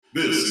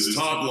This is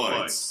Todd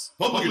Lights,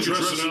 public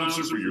address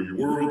announcer for your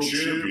world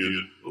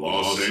champion,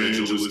 Los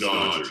Angeles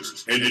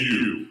Dodgers. And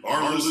you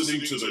are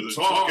listening to the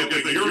Talk at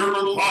the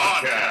Urinal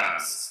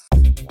Podcast.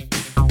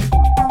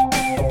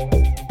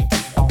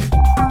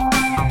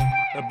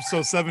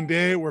 Episode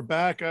 78, we're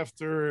back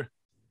after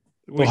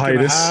a week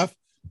and a half.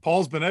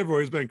 Paul's been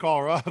everywhere. He's been in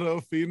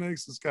Colorado,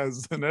 Phoenix. This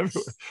guy's been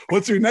everywhere.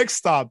 What's your next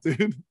stop,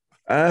 dude?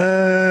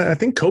 I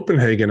think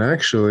Copenhagen,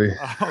 actually.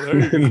 Oh, there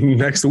you go.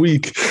 Next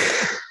week.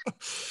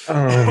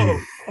 Okay,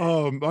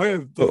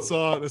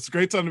 it's a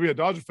great time to be a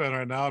Dodger fan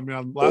right now. I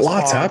mean,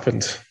 lots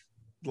happened.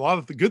 A lot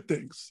of the good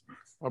things.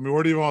 I mean,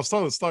 where do you want to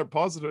start? Let's start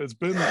positive. It's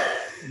been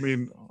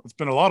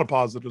a lot of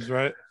positives,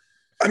 right?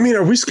 I mean,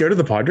 are we scared of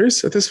the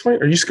Padres at this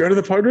point? Are you scared of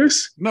the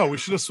Padres? No, we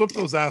should have swept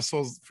those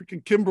assholes.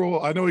 Freaking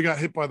Kimbrel. I know he got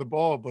hit by the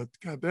ball, but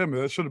God damn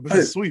it, that should have been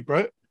a sweep,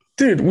 right?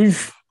 Dude,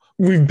 we've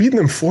beaten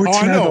them 14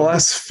 out of the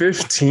last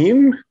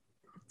 15.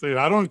 Dude,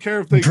 I don't care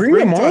if they bring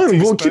them on.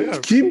 We'll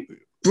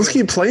let's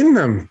keep playing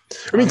them.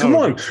 I mean, come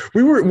on.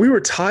 We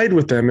were tied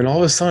with them, and all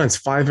of a sudden it's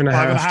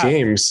 5.5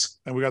 games.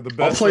 And we got the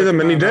best. I'll play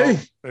them any day.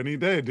 Any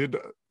day, dude.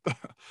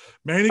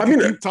 Man,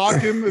 keep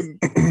talking.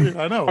 And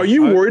I know. Are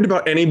you worried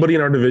about anybody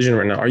in our division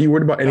right now? Are you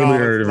worried about anybody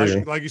in our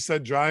division? Like you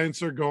said,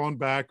 Giants are going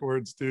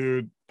backwards,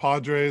 dude.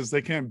 Padres,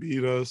 they can't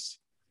beat us.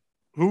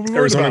 Who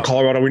Arizona, about?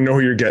 Colorado, we know who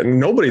you're getting.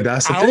 Nobody.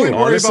 That's the thing.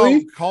 Honestly,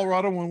 about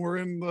Colorado when we're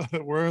in the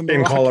in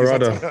Rockies.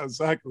 Colorado,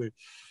 exactly.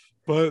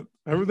 But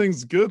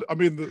everything's good. I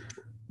mean,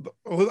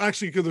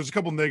 actually, because there's a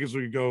couple negatives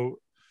we could go.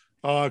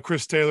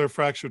 Chris Taylor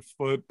fractured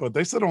foot, but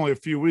they said only a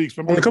few weeks.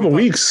 Only a couple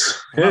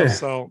weeks. Yeah.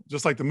 So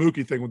just like the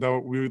Mookie thing,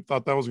 we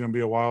thought that was going to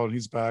be a while, and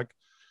he's back.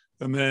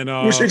 And then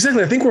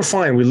exactly, I think we're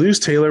fine. We lose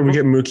Taylor, we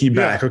get Mookie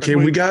back. Okay,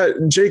 we got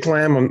Jake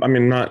Lamb. I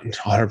mean, not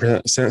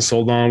 100%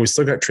 sold on. We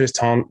still got Tris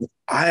Tom.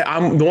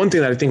 I'm the one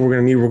thing that I think we're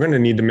going to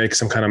need to make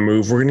some kind of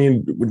move. We're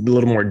going to need a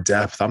little more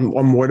depth.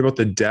 I'm worried about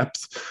the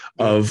depth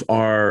of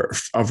our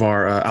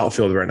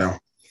outfield right now.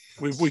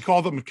 We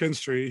called him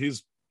McKinstry.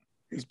 He's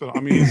been. I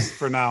mean, he's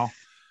for now.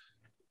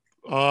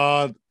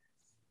 So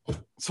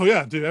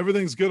yeah, dude,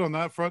 everything's good on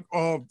that front.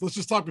 Let's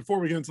just talk before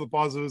we get into the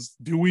positives.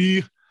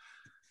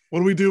 What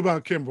do we do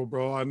about Kimbrel,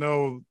 bro? I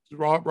know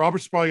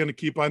Robert's probably going to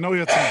keep. I know he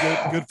had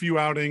some good few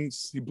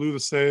outings. He blew the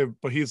save,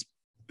 but his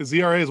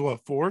ERA is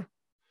what, 4?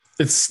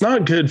 It's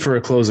not good for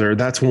a closer.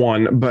 That's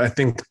one. But I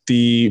think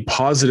the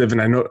positive,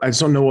 and I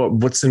just don't know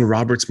what's in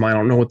Robert's mind. I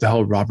don't know what the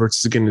hell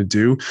Roberts is going to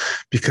do,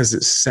 because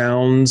it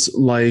sounds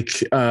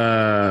like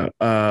our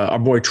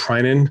boy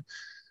Treinen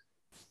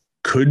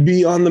could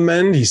be on the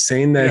mend. He's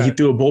saying that he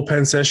threw a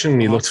bullpen session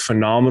and he looked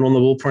phenomenal in the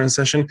bullpen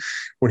session.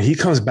 When he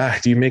comes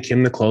back, do you make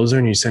him the closer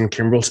and you send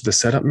Kimbrel to the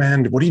setup,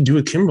 man? What do you do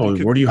with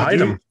Kimbrel? Where do you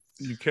hide him?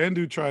 You can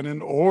do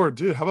Treinen, or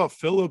dude, how about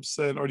Phillips?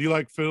 Or do you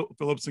like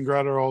Phillips and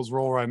Gratterall's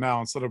role right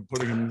now instead of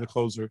putting him in the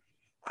closer?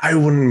 I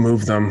wouldn't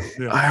move them.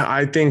 Yeah.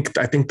 I think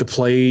the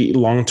play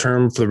long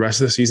term for the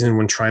rest of the season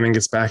when Treinen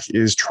gets back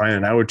is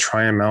Treinen. I would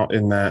try him out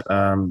in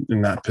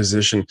that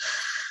position.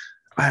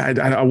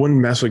 I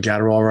wouldn't mess with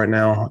Gatterall right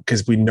now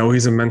because we know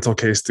he's a mental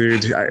case,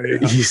 dude.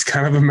 He's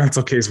kind of a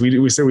mental case.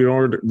 We say we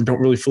don't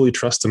really fully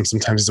trust him.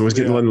 Sometimes he's always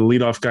letting the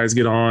leadoff guys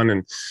get on.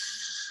 And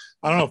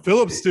I don't know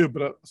Phillips, dude.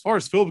 But as far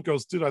as Phillips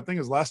goes, dude, I think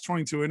his last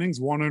 22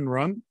 innings, 1 earned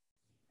run.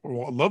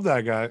 Well, I love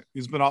that guy.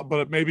 He's been out,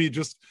 but maybe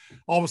just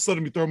all of a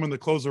sudden we throw him in the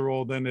closer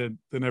role, then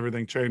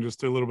everything changes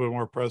to a little bit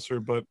more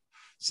pressure. But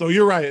so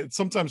you're right. It's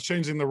sometimes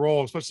changing the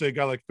role, especially a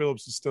guy like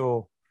Phillips is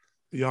still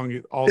young.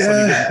 All of a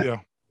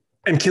sudden,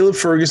 And Caleb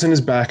Ferguson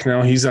is back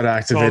now. He's got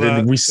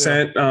activated. We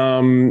sent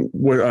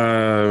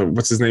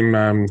what's his name?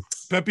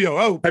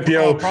 Pepio.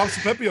 Pepio. Props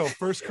to Pepio.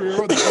 First career.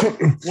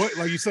 What,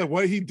 like you said,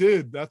 what he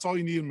did. That's all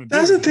you need him to do.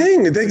 That's the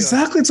thing.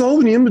 Exactly. It's all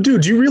we need him to do.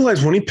 Do you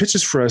realize when he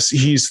pitches for us, we're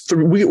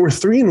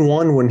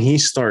 3-1 when he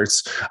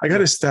starts. I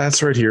got his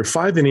stats right here: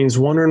 5 innings,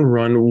 1 earned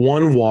run,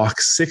 1 walk,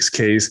 6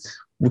 Ks.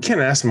 We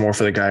can't ask more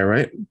for the guy,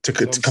 right? To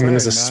come in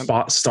as a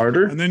spot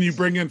starter. And then you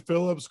bring in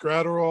Phillips,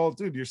 Gratterall,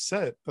 dude, you're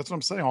set. That's what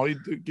I'm saying. All you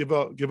do, give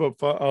up,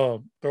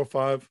 throw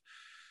 5.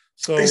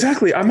 So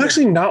exactly. I'm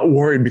actually not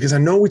worried because I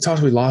know we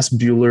lost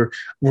Buehler.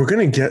 We're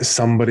going to get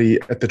somebody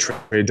at the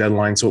trade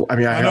deadline. So, I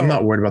mean, I'm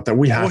not worried about that.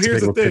 We have to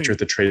pick a pitcher at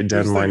the trade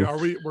deadline.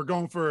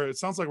 It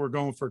sounds like we're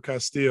going for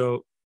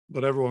Castillo,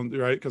 but everyone,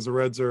 right? Because the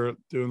Reds are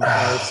doing the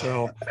fire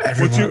sell.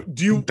 Would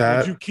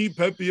you keep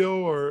Pepio,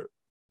 or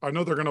I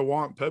know they're going to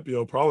want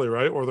Pepio probably,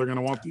 right? Or they're going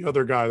to want the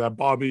other guy, that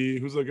Bobby.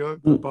 Who's the guy?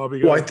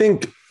 Bobby guy. Well,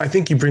 I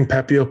think you bring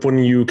Pepio up when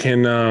you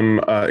can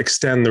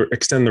extend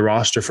the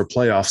roster for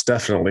playoffs.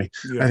 Definitely,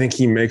 I think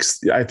he makes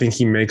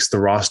the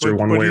roster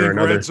one way or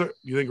another.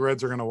 You think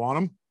Reds are going to want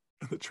him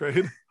in the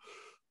trade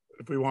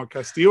if we want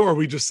Castillo, or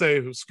we just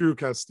say screw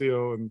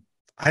Castillo? And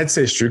I'd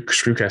say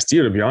screw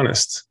Castillo, to be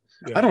honest.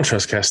 Yeah. I don't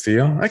trust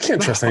Castillo. I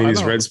can't trust any of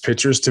these Reds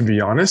pitchers, to be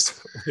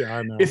honest. Yeah,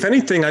 I know. If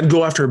anything, I'd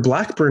go after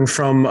Blackburn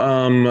from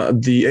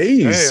the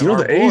A's. Hey,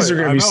 the A's are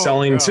going to be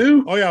selling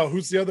too. Oh yeah,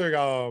 who's the other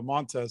guy?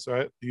 Montes,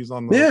 right? He's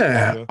on the.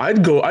 Yeah,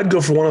 I'd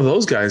go for one of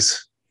those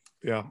guys.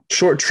 Yeah,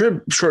 short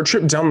trip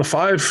down the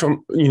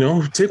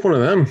 5. Take one of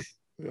them.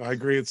 I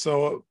agree.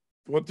 So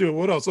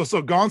What else?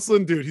 So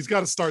Gonsolin, dude, he's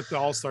got to start the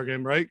All-Star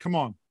game, right? Come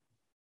on.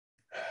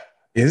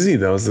 Is he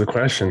though? Is the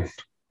question.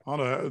 I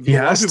don't know. He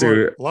has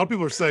to. A lot of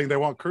people are saying they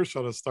want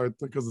Kershaw to start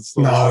because it's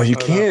no, you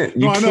can't.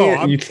 You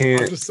can't. You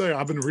can't. I'm just saying.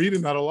 I've been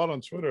reading that a lot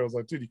on Twitter. I was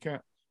like, dude, you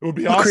can't. It would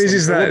be How awesome. crazy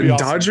is that? Awesome.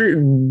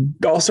 Dodger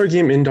All-Star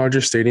game in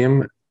Dodger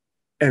Stadium,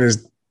 and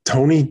is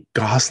Tony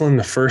Gonsolin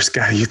the first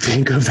guy you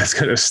think of that's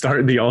going to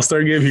start the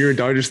All-Star game here at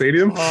Dodger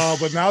Stadium?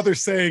 But now they're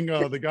saying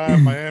the guy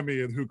in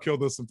Miami and who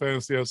killed us in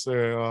fantasy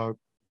yesterday.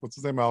 What's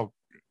his name?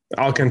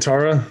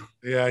 Alcantara.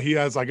 Yeah,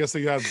 I guess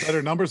he has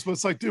better numbers, but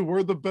it's like, dude,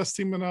 we're the best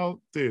team in now.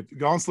 Dude,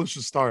 Gonsolin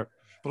should start.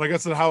 But I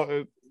guess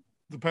it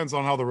depends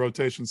on how the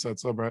rotation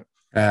sets up, right?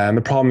 And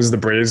the problem is the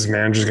Braves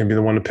manager is going to be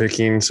the one to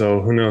picking.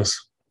 So who knows?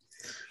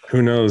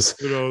 Who knows?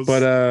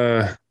 But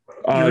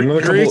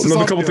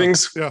another couple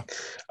things. Yeah.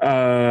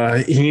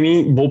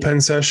 Heaney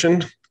bullpen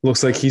session.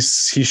 Looks like he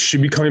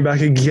should be coming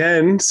back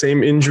again.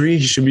 Same injury.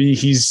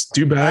 He's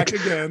due back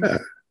again.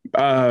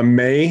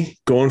 May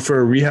going for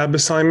a rehab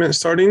assignment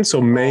starting.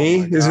 So May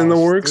is in the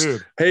works.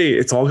 Dude. Hey,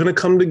 it's all going to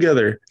come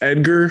together.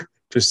 Edgar,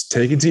 just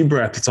take a deep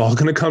breath. It's all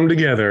going to come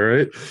together,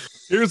 right?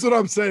 Here's what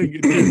I'm saying.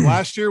 Dude,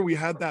 last year we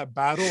had that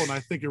battle, and I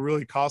think it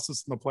really cost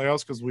us in the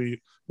playoffs because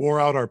we wore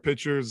out our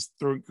pitchers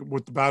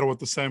with the battle with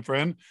the San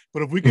Fran.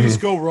 But if we could just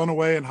go run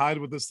away and hide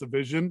with this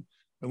division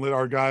and let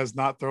our guys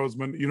not throw as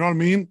many, you know what I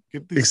mean?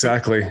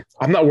 Exactly.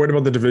 I'm not worried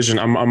about the division.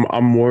 I'm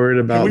worried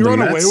about the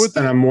Mets,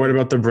 and I'm worried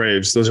about the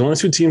Braves. Those are the only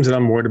two teams that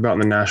I'm worried about in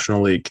the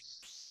National League.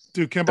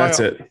 Dude,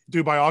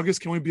 by August,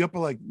 can we be up at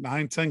like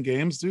 9-10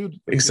 games, dude?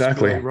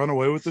 Exactly. Run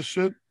away with this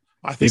shit.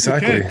 I think we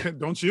can,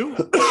 don't you?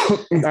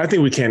 I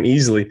think we can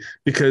easily,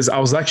 because I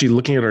was actually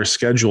looking at our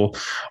schedule.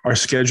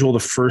 The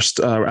first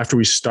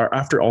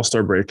after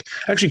All-Star break,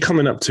 actually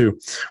coming up too.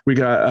 We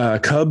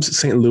got Cubs,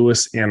 St.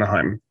 Louis,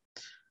 Anaheim.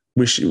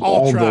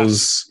 All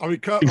those. I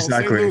mean,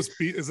 exactly. St.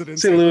 Louis is it in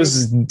St. Louis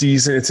is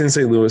decent. It's in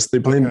St. Louis.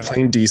 They're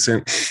playing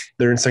decent.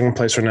 They're in second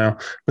place right now.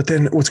 But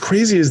then what's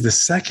crazy is the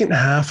second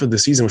half of the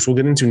season, which we'll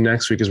get into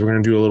next week, is we're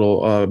going to do a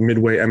little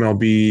midway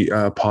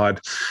MLB pod.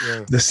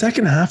 Yeah. The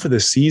second half of the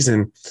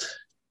season,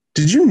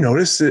 did you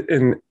notice it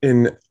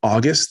in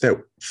August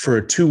that for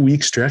a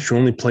 2-week stretch, we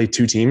only play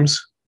 2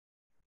 teams?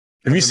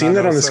 Have you seen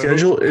that on the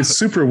schedule? It's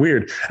super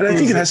weird. And I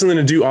think it has something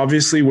to do,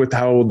 obviously, with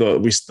how the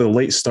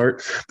late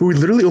start. But we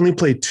literally only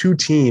played 2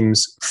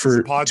 teams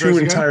for 2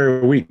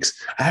 entire weeks.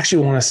 I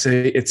actually want to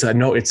say it's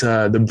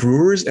the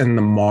Brewers and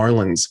the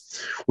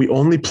Marlins. We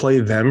only play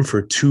them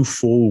for 2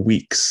 full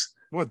weeks.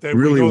 What? They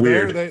really go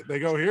weird. There, they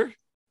go here?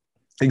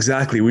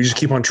 Exactly. We just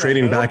keep on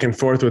trading back and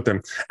forth with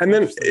them. And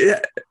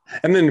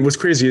then what's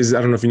crazy is,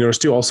 I don't know if you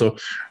noticed too also,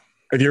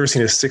 have you ever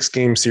seen a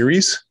 6-game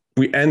series?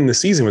 We end the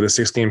season with a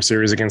 6-game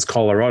series against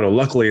Colorado.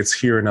 Luckily, it's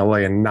here in LA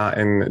and not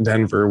in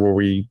Denver, where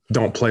we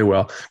don't play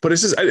well. But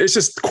it's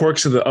just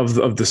quirks of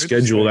the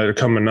schedule that are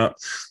coming up.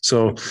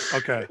 So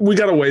we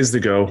got a ways to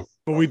go.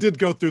 But we did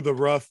go through the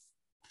rough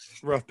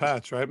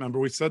patch, right? Remember,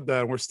 we said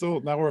that. We're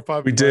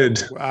 5. We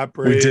did. At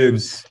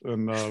Braves,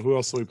 and who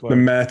else did we play? The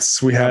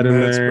Mets we had in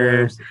there.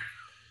 Braves.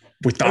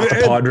 We thought the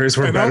Padres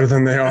were better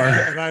than they are.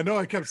 And I know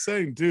I kept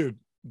saying, dude,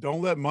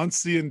 don't let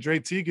Muncy and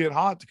JT get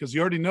hot, because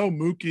you already know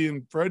Mookie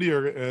and Freddie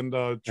and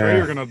Trey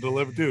are going to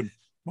deliver. Dude,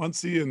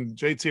 Muncy and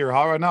JT are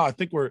hot right now. I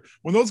think when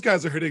those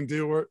guys are hitting,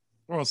 dude, we're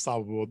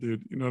unstoppable,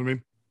 dude. You know what I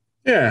mean?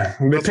 Yeah.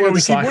 They put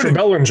the slack for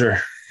Bellinger.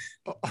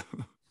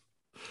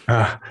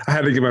 I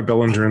had to get my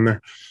Bellinger in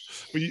there.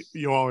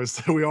 We always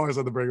had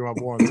to bring him up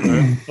once,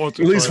 right? At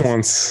least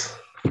once.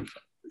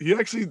 He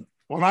actually,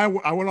 when I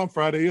went on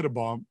Friday, he hit a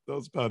bomb. That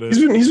was about it.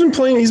 He's been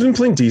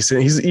playing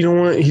decent. He's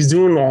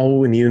doing all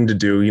we need him to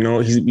do. You know,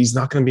 he's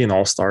not going to be an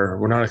all-star.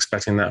 We're not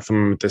expecting that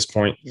from him at this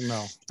point.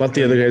 No. Let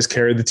the other guys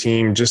carry the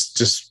team.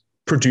 Just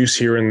produce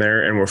here and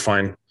there, and we're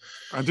fine.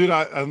 Dude,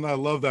 I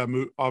love that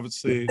move.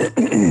 Obviously,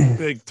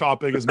 big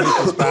topic is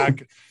Mookie's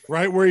back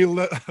right where he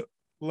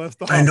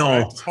left off. I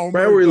know,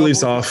 right where he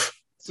leaves off.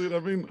 Dude, I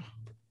mean,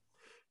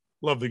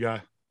 love the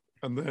guy.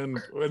 And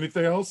then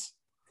anything else?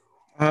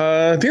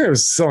 I think it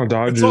was still on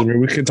Dodgers. I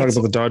mean, we could talk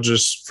about the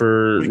Dodgers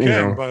for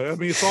but I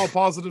mean, it's all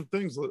positive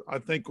things. I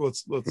think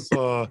let's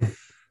I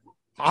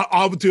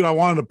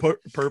wanted to put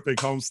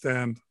perfect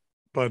homestand,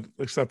 but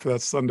except for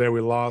that Sunday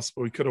we lost,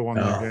 but we could have won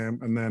that game.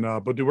 And then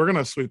but dude, we're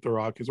gonna sweep the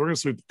Rockies. We're gonna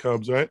sweep the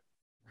Cubs, right?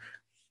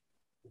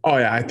 Oh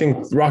yeah, I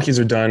think the Rockies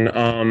are done.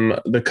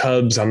 The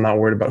Cubs, I'm not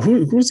worried about.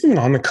 Who's even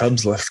on the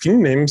Cubs list? Can you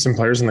name some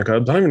players in the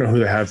Cubs? I don't even know who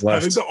they have left.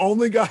 I think the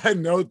only guy I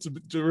know to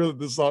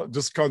really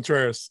just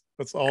Contreras.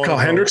 That's all. Kyle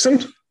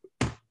Hendrickson.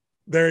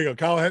 There you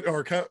go,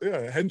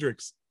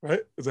 Hendricks, right?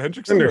 Is it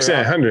Hendricks? Hendricks,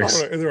 yeah,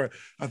 Hendricks. Either way,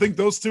 I think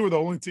those two are the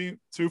only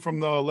two from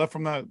the left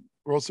from that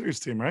World Series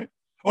team, right?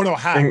 Oh no,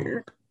 Happ.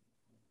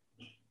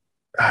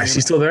 Is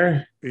he still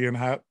there? Ian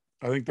Happ.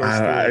 I think those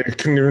I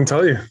couldn't even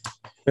tell you.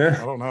 Yeah,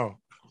 I don't know.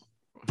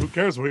 Who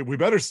cares? We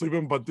better sleep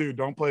him, but dude,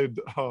 don't play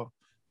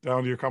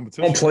down to your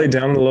competition. Don't play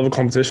down the level of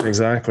competition.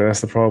 Exactly, that's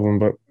the problem.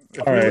 But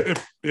all right,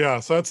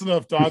 so that's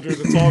enough Dodgers.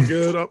 It's all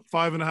good. Up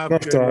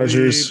 5.5.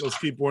 Dodgers. Let's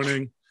keep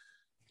winning,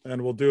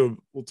 and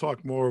we'll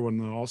talk more when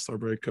the All-Star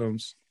break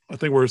comes. I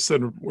think we're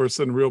sitting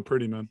real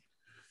pretty, man.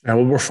 Yeah,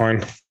 well, we're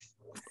fine.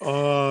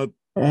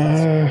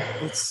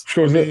 Let's.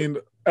 Sure. I mean,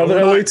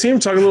 Other LA team,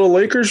 talk a little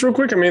Lakers real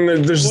quick. I mean,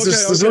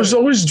 there's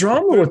always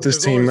drama with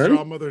this team, man.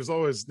 Drama. There's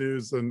always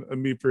news and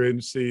me for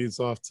agencies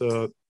off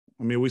to.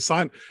 I mean, we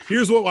signed.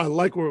 Here's what I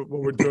like. What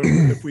we're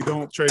doing. If we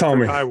don't trade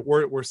for Kai,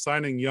 we're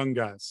signing young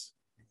guys.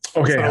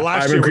 Okay, so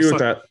I agree with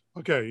that.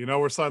 Okay,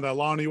 we're signing that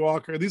Lonnie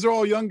Walker. These are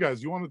all young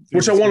guys. You want to?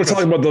 Which I want to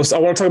talk about those. I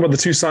want to talk about the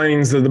two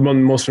signings, the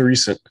most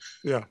recent.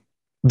 Yeah.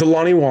 The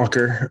Lonnie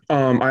Walker,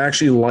 I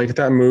actually like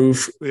that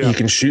move. Yeah. He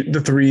can shoot the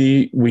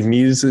three. We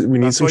need some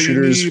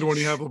shooters. You need when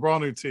you have LeBron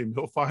on your team.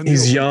 He'll find.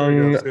 He's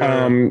young.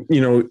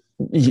 Yeah.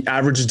 He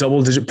averages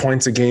double-digit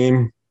points a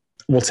game.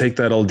 We'll take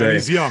that all day. And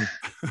he's young.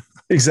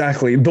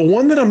 Exactly. The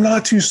one that I'm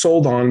not too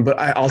sold on, but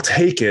I'll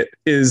take it,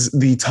 is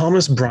the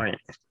Thomas Bryant.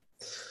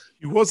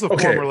 He was a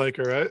former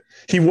Laker, right?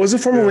 He was a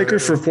former Laker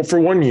for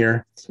 1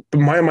 year. But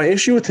my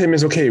issue with him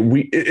is, okay,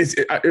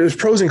 there's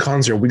pros and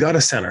cons here. We got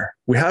a center.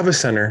 We have a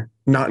center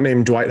not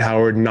named Dwight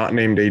Howard, not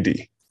named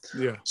AD.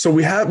 Yeah. So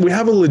we have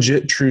a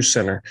legit true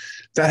center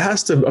that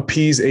has to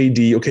appease AD.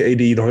 Okay,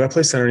 AD, you don't got to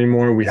play center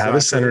anymore. We have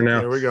a center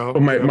now. There we go.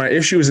 But my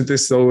issue is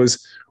this, though,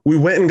 is we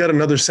went and got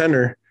another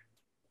center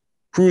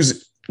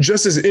who's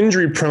just as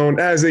injury prone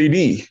as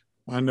AD.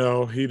 I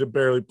know he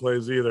barely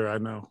plays either. I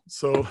know.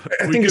 So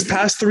I think his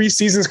past 3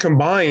 seasons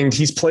combined,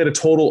 he's played a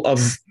total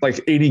of like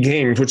 80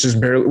 games, which is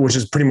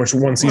pretty much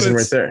one season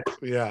right there.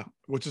 Yeah,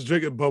 which is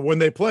big. But when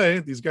they play,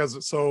 these guys,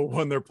 so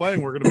when they're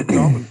playing, we're going to be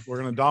dominant. We're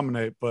going to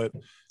dominate. But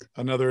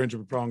another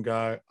injury prone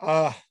guy.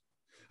 I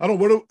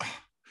don't.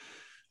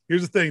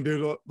 Here's the thing,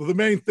 dude. The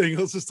main thing.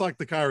 Let's just talk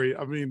to Kyrie.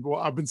 I mean,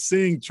 I've been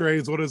seeing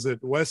trades. What is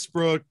it?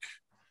 Westbrook.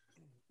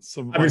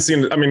 I've been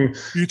seeing. I mean,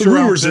 the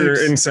rumors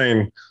are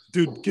insane.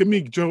 Dude, give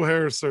me Joe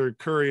Harris or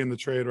Curry in the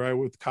trade, right,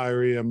 with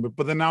Kyrie.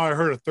 But then now I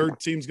heard a third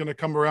team's going to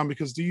come around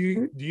because do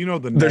you know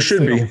the Nets? There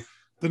should be.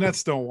 The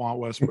Nets don't want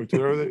Westbrook,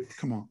 are they?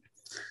 Come on.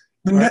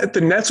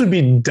 The Nets would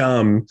be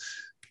dumb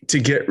to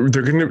get.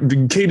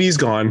 KD's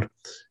gone.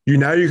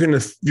 You're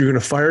gonna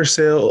fire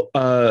sale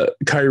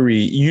Kyrie.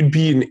 You'd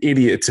be an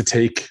idiot to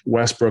take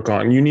Westbrook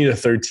on. You need a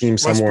third team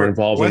somewhere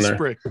involved in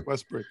there.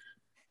 Westbrook.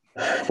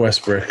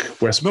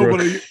 No,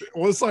 but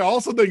it's like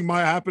also thing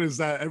might happen is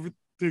that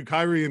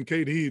Kyrie and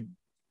KD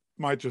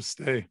might just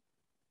stay.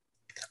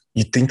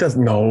 You think that's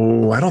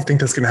no? I don't think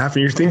that's going to happen.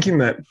 You're thinking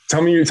that.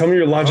 Tell me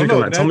your logic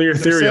on that. Tell me your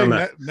theory on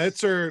that.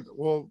 Nets are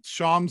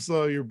Shams,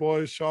 your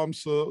boy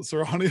Shams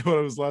Sarani, what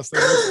was his last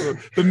name?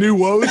 The new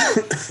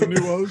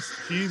woes.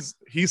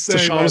 He's saying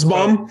Shams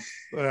bomb.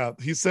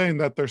 He's saying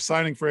that they're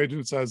signing for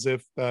agents as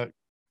if that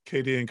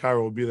KD and Kyrie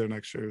will be there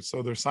next year.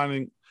 So they're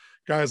signing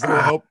guys that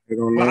will help.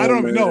 I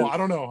don't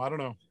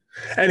know.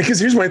 And because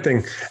here's my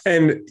thing,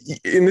 and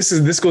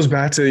this goes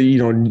back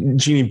to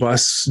Jeannie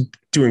Buss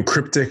doing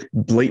cryptic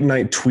late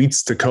night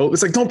tweets to Kobe.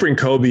 It's like, don't bring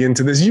Kobe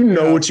into this.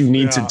 What you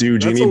need to do,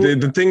 Jeannie.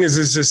 The thing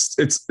is just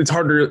it's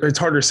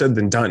harder said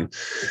than done.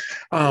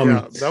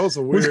 That was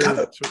a weird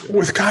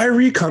with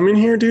Kyrie coming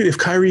here, dude. If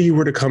Kyrie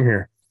were to come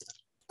here,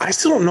 I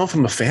still don't know if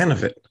I'm a fan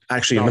of it.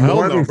 Actually, the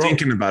more I'm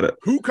thinking about it,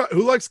 who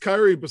likes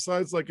Kyrie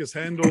besides like his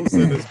handles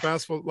and his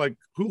basketball? Like,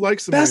 who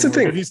likes him? That's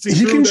anymore? the thing.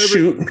 He can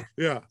shoot.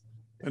 Yeah.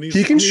 And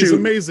he can shoot. He's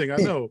amazing, I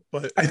know.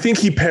 But I think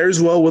he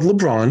pairs well with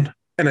LeBron,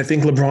 and I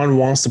think LeBron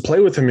wants to play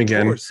with him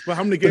again. Of course. But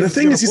how many games? But the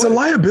thing is, he's a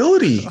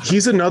liability.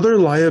 He's another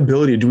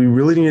liability. Do we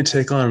really need to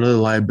take on another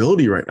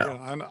liability right now?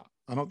 Yeah,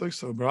 I don't think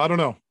so, bro. I don't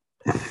know.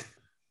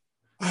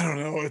 I don't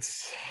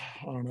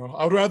know.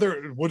 I would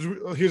rather.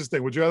 Here's the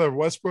thing: would you rather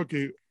Westbrook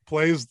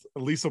plays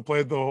at least will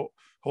play the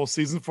whole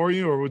season for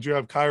you, or would you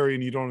have Kyrie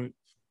and you don't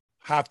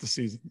half the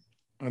season?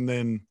 And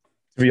then,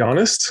 to be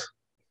honest.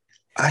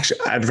 Actually,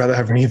 I'd rather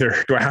have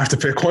neither. Do I have to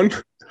pick one?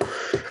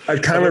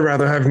 I'd kind of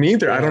rather have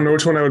neither. I don't know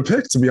which one I would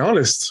pick, to be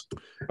honest.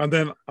 And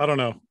then, I don't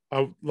know.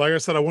 Like I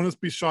said, I wouldn't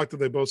be shocked if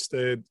they both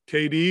stayed.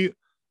 KD,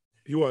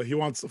 he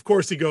wants, of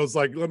course, he goes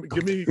like,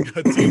 give me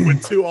a team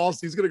with 2 Alls.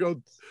 He's going to go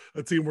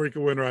a team where he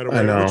can win right away,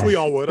 I know. which we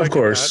all would. Of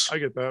course. I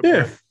get that.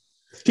 Yeah.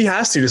 He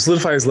has to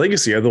solidify his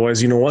legacy.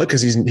 Otherwise, you know what?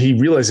 Because he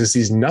realizes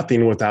he's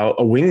nothing without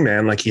a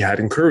wingman like he had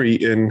in Curry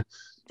in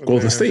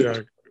Golden State. Yeah.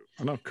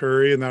 I know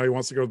Curry, and now he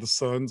wants to go to the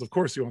Suns. Of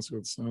course, he wants to go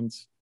to the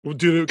Suns.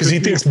 Because he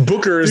thinks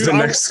Booker is the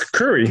next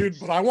Curry. Dude,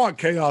 but I want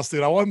chaos,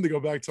 dude. I want him to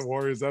go back to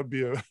Warriors. That'd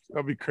be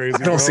crazy.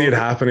 I don't see it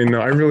happening, though.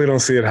 I really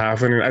don't see it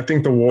happening. I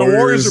think the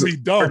Warriors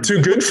are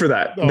too good for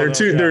that.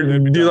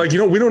 They're like,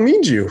 we don't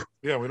need you.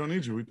 Yeah, we don't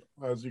need you.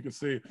 As you can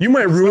see, you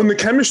might ruin the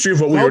chemistry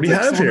of what we already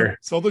have here.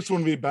 Celtics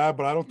wouldn't be bad,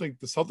 but I don't think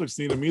the Celtics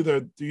need him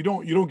either. You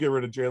don't get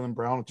rid of Jaylen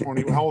Brown.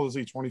 20. How old is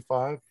he?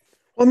 25.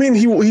 I mean,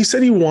 he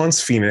said he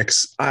wants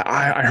Phoenix.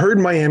 I heard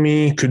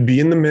Miami could be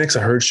in the mix.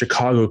 I heard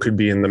Chicago could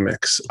be in the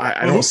mix.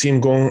 I don't see him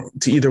going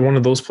to either one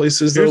of those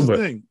places, though. The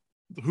thing.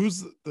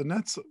 Who's the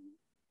Nets?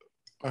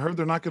 I heard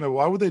they're not going to.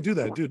 Why would they do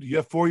that, dude? You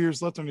have 4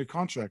 years left on your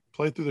contract.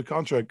 Play through the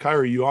contract.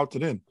 Kyrie, you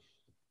opted in.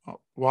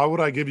 Why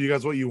would I give you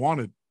guys what you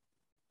wanted?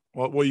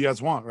 What you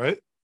guys want, right?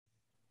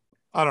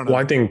 I don't know.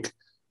 Well, I think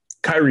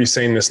Kyrie's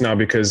saying this now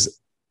because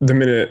the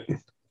minute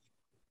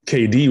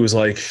KD was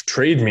like,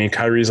 trade me.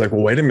 Kyrie's like,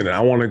 well, wait a minute.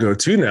 I want to go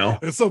too now.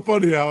 It's so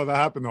funny how that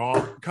happened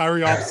though.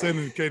 Kyrie opts in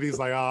and KD's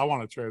like, I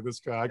want to trade this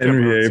guy. I can't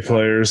believe NBA this guy.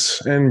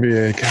 players.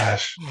 NBA,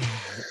 gosh.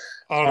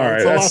 I don't All know. right.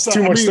 It's a lot That's of too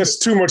stuff. much. I mean, That's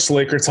too much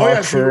Laker talk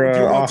yeah, for do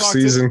you wanna off talk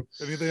season.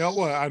 anything else?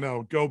 Well, I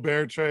know.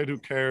 Gobert trade, who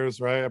cares,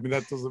 right? I mean,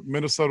 that doesn't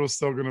Minnesota's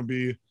still gonna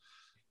be,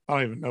 I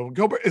don't even know.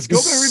 Gobert is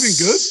Gobert even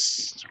good?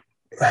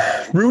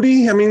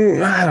 Rudy, I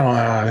mean, I don't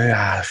know.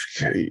 Yeah,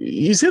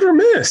 he's hit or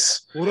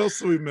miss. What else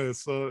do we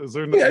miss? Is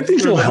there? Yeah, I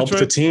think he'll help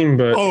the team,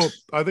 but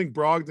I think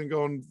Brogdon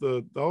going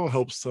that'll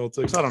help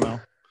Celtics. I don't know.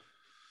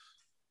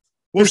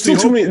 there's still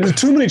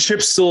too many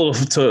chips still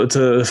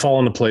to fall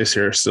into place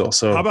here. Still,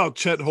 so How about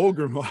Chet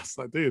Holmgren last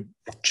night, dude?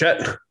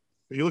 Chet.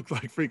 He looked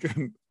like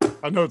freaking.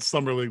 I know it's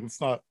summer league.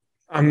 It's not.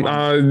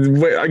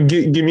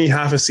 Give me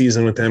half a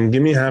season with him.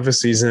 Give me half a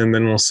season, and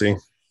then we'll see.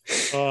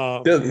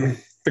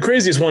 The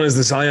craziest one is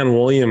the Zion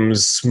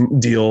Williams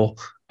deal.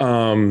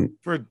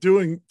 For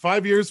doing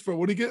 5 years for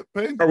what do you get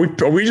paid?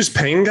 Are we just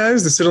paying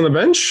guys to sit on the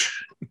bench?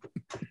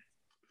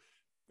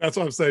 That's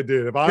what I'm saying,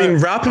 dude. I mean,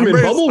 wrap him in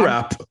bubble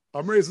wrap.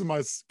 I'm raising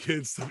my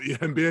kids to be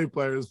NBA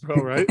players, bro.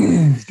 Right?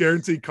 It's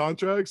guaranteed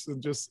contracts,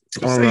 and just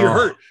say you're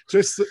hurt.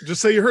 Just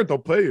say you're hurt. They'll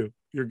pay you.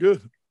 You're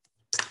good.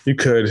 You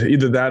could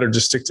either that or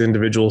just stick to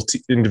individual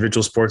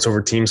sports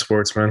over team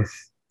sports, man.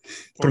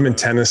 Put them in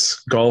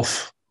tennis,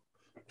 golf.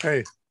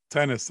 Hey,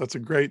 tennis. That's a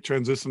great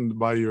transition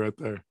by you right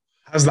there.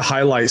 How's the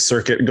highlight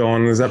circuit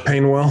going? Is that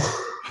paying well?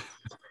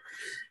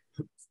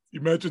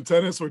 You mentioned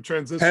tennis. We're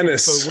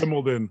transitioning to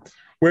Wimbledon.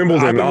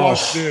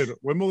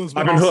 Wimbledon's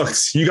I've been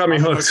hooked. You got me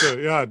hooked.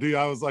 Yeah, dude.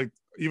 I was like,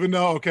 even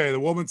though, the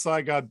women's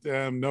side,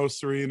 goddamn, no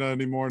Serena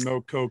anymore,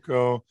 no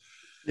Coco.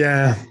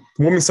 Yeah,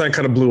 the women's side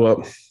kind of blew up.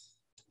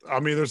 I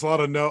mean, there's a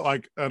lot of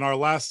and our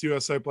last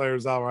USA player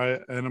is out,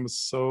 right? Anna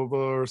Masova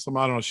or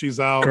something. I don't know. She's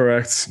out.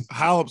 Correct.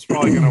 Halep's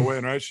probably going to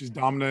win, right? She's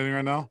dominating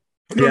right now.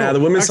 The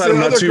women's side, I'm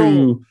not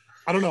too.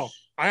 I don't know.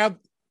 I have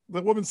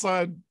the women's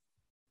side.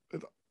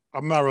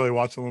 I'm not really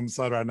watching the women's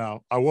side right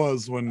now. I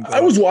was when I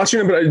was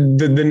watching it,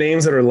 but the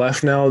names that are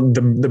left now,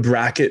 the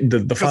bracket,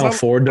 the final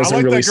four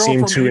doesn't really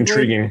seem too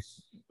intriguing.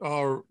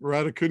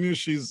 Raducanu,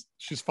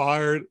 she's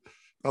fired.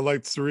 I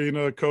like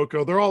Serena,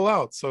 Coco. They're all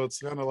out, so it's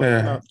kind of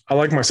like. I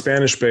like my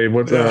Spanish babe.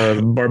 What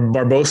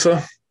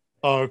Barbosa?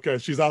 Oh, okay.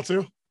 She's out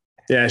too.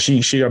 Yeah,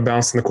 she got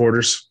bounced in the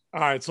quarters.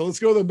 All right, so let's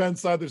go to the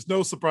men's side. There's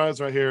no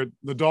surprise right here.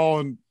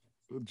 Nadal and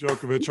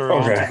Djokovic are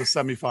on to the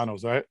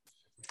semifinals, right?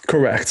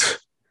 Correct.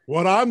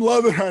 What I'm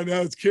loving right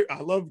now is I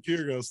love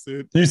Kyrgios,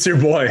 dude. You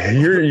too, boy.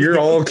 You're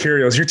all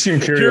Kyrgios. You're team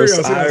Kyrgios.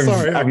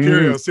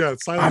 Kyrgios. Yeah,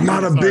 I'm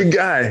not a big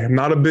guy. I'm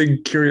not a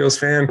big Kyrgios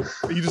fan.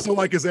 You just don't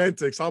like his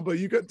antics. But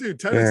you got, dude.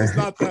 Tennis is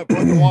not that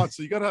fun to watch.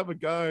 So you got to have a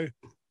guy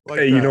like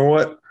that. You know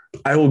what?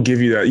 I will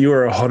give you that. You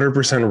are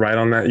 100% right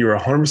on that. You are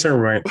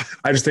 100% right.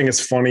 I just think it's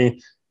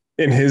funny.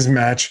 In his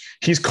match,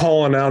 he's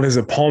calling out his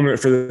opponent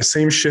for the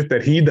same shit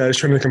that he does,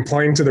 trying to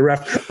complain to the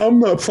ref. I'm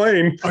not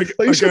playing. Shut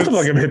the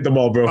fuck up, hit the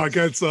ball, bro.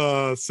 Against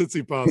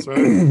Tsitsipas,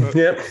 right?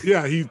 Yep.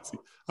 Yeah,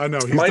 I know.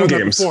 He's Mind done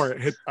games. that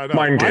before. I know.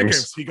 Mind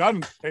games. He got.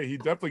 He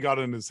definitely got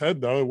it in his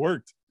head though. It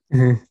worked.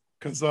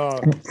 Because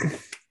I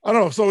don't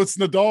know. So it's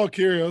Nadal,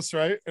 Kyrgios,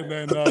 right? And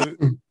then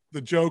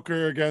the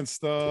Joker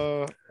against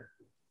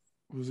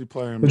who's he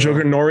playing? The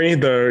Joker,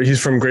 Nori.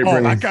 He's from Great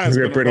Britain. That guy's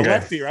Great Britain the guy.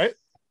 lefty, right?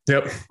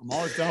 Yep. I'm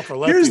always down for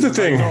lefties. Here's the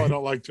thing. I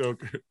don't like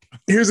Joker.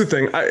 Here's the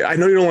thing. I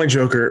know you don't like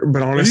Joker,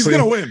 but honestly, he's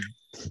gonna win.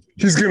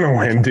 He's gonna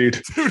win,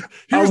 dude.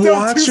 I'm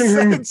watching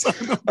him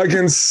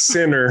against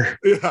Sinner.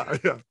 Yeah.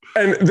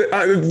 And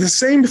the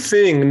same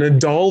thing,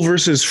 Nadal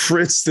versus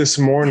Fritz this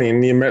morning,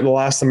 the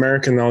last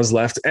American that was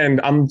left. And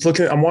I'm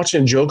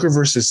watching Joker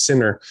versus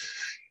Sinner.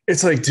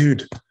 It's like,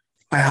 dude,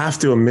 I have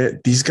to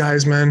admit, these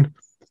guys, man,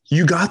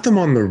 you got them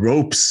on the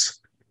ropes.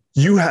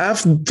 You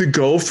have to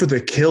go for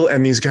the kill,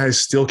 and these guys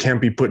still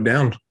can't be put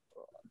down.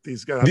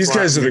 These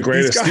guys are the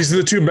greatest. These are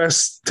the two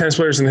best tennis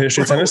players in the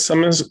history of tennis.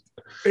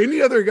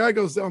 Any other guy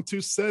goes down 2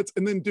 sets,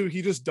 and then, dude,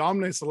 he just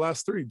dominates the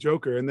last 3,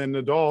 Joker. And then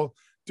Nadal,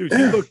 dude,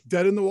 he looked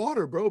dead in the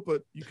water, bro,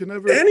 but you can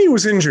never. And he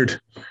was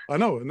injured. I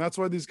know, and that's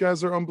why these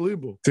guys are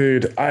unbelievable.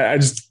 Dude, I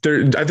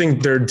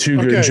think they're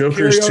too good.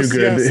 Joker's Kyrgios, too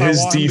good. Yes,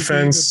 his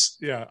defense.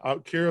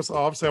 Kyrgios,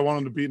 obviously, I want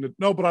him to beat it.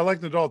 No, but I like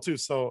Nadal too,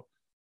 so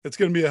it's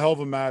going to be a hell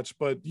of a match,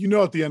 but at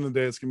the end of the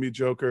day, it's going to be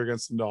Joker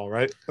against Nadal,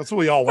 right? That's what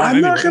we all want.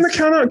 I'm not going to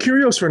count out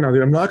Kyrgios right now,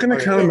 dude. I'm not going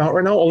to count him out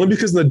right now, only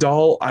because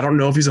Nadal, I don't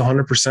know if he's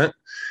 100%.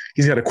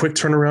 He's got a quick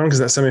turnaround because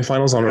that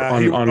semifinals on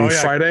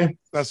Friday.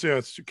 It's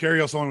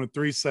Kyrgios only went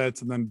 3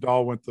 sets, and then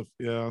Nadal went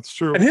it's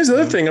true. And here's the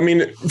other thing. I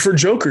mean, for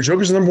Joker's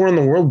the number 1 in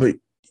the world, but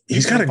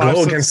he's got to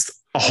go against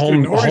a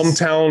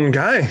hometown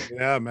guy.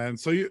 Yeah, man.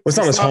 So it's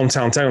not his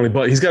hometown technically,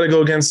 but he's got to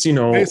go against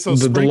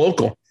the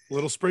local.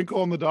 Little sprinkle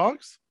on the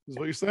dogs is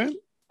what you're saying.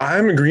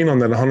 I'm agreeing on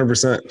that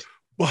 100%.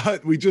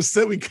 But we just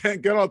said we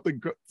can't get out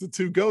the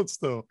 2 goats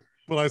though.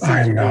 But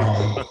I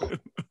know.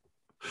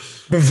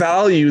 The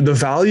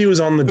value is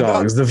on the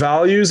dogs. The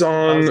value's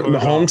on the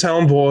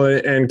hometown boy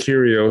and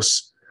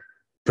Kyrgios.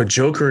 But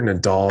Joker and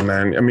Nadal,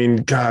 man. I mean,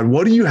 God,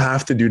 what do you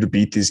have to do to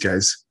beat these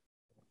guys?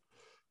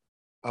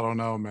 I don't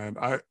know, man.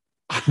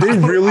 They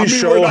really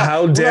show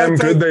how damn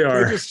good they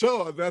are. They just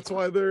show. That's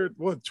why they're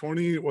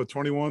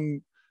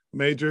 21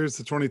 majors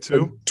to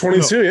 22.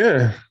 22,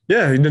 yeah.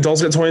 Yeah,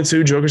 Nadal's got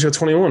 22, Djokovic got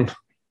 21.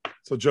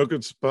 So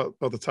Djokovic's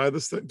about to tie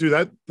this thing.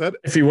 Dude, that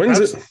if he wins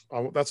it.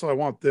 That's why I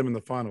want them in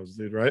the finals,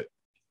 dude, right?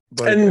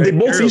 But, and they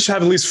both each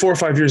have at least 4 or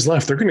 5 years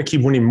left. They're going to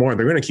keep winning more.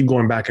 They're going to keep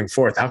going back and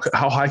forth.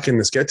 How high can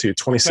this get to?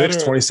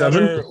 26,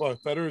 27?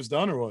 Federer's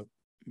done or what?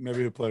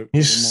 Maybe he'll play.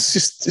 He's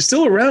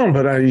still around,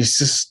 but he's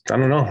just, I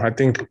don't know. I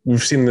think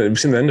we've seen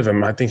the end of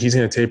him. I think he's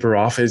going to taper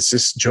off. It's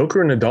just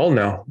Joker and Nadal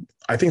now.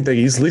 I think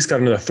he's at least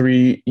got another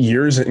 3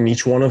 years in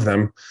each one of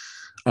them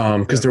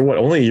because they're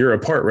only a year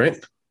apart,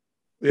 right?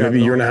 Yeah,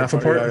 maybe a year and a half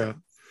apart. Yeah.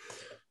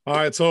 All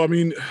right, so I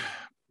mean,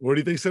 what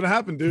do you think's gonna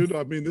happen, dude?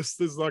 I mean, this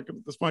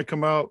might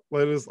come out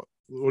later.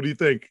 What do you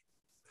think?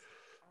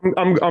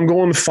 I'm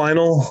going the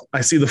final.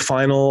 I see the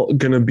final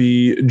gonna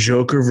be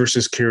Joker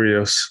versus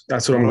Kyrgios.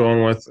 That's what I'm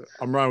going with.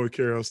 I'm riding with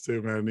Kyrgios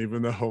too, man.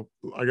 Even though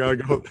I gotta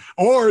go,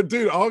 or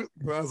dude,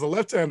 as a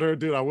left-hander,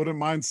 dude, I wouldn't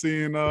mind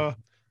seeing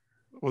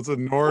what's it,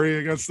 Norrie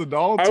against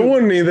Nadal? I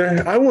wouldn't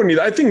either.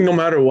 I think no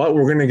matter what,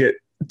 we're gonna get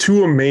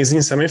 2 amazing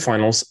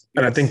semifinals,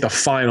 and I think the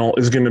final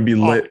is going to be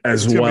lit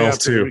as well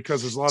too.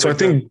 Because there's a lot. So I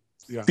think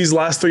these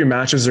last 3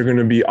 matches are going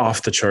to be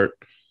off the chart.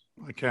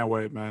 I can't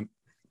wait, man.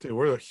 Dude,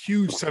 we're a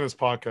huge tennis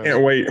podcast.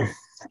 Can't wait.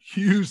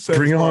 Huge tennis.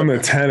 Bring on the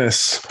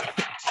tennis.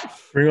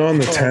 Bring on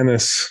the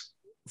tennis.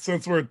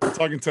 Since we're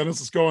talking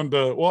tennis, let's go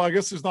into. Well, I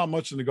guess there's not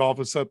much in the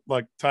golf except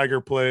like Tiger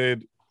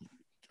played.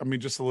 I mean,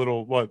 just a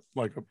little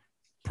like a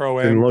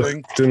pro-am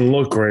thing. Didn't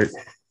look great.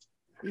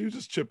 He was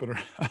just chipping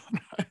around,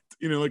 right?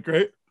 You know, look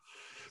great.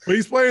 But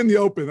he's playing the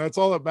Open. That's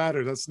all that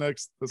matters. That's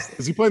next.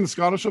 Is he playing the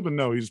Scottish Open?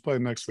 No, he's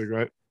playing next week,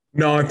 right?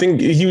 No, I think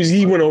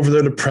he went over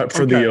there to prep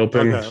for the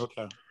Open.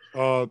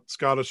 Okay.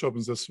 Scottish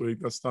Open's this week.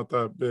 That's not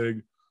that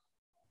big.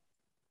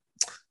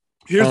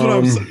 Here's what I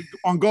was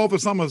on golf.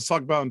 It's not much to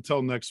talk about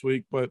until next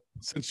week. But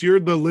since you're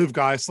the live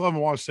guy, I still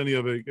haven't watched any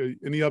of it.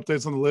 Any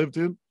updates on the live,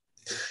 dude?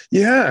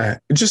 Yeah,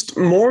 just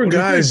more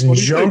guys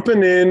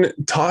jumping in,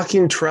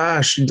 talking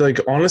trash. Like,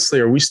 honestly,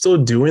 are we still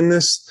doing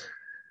this?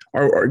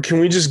 Or can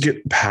we just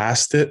get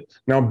past it?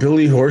 Now,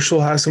 Billy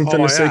Horschel has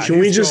something to say. Can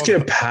we just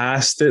get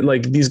past it?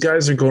 Like, these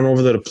guys are going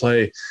over there to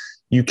play.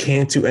 You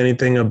can't do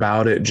anything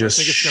about it.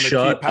 Just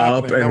shut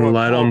up and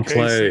let them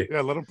play. Yeah,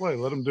 let them play.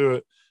 Let them do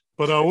it.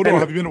 But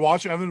have you been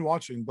watching? I've been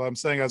watching, but I'm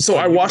saying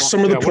I watched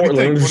some of the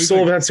Portland.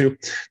 Still that too,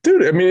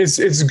 dude. I mean,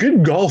 it's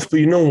good golf, but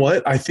you know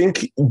what? I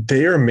think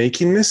they are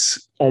making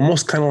this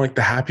almost kind of like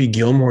the Happy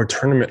Gilmore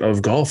tournament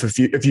of golf. Have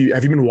you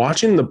been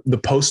watching the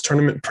post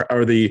tournament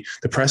or the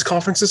press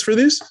conferences for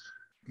these?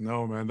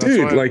 No, man.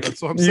 Dude, I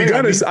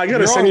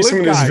gotta send you some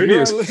of these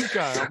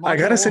videos. I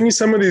gotta send you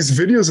some of these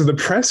videos of the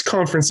press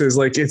conferences.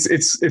 Like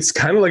it's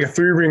kind of like a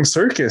 3-ring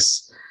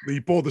circus. He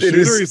pulled the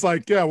shooter. He's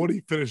like, yeah, what, he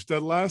finished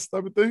dead last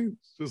type of thing?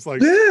 Just like,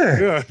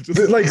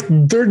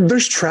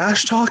 there's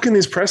trash talk in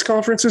these press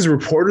conferences.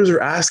 Reporters are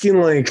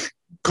asking like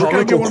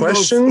comical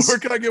questions. Where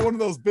can I get one of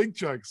those big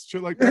checks?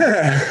 Shit like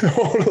that. Yeah,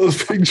 one of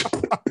those big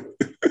checks.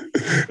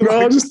 No,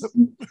 I'll just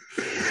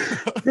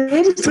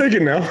take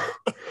it now.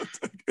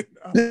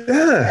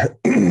 Yeah.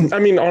 I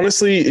mean,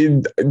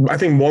 honestly, I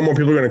think more and more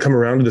people are going to come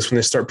around to this when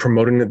they start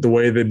promoting it the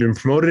way they've been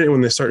promoting it,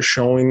 when they start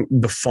showing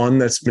the fun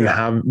that's been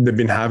they've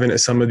been having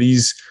at some of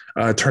these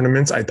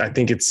tournaments. I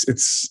think it's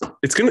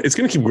going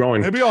to keep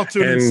growing. Maybe I'll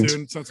tune in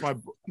soon since my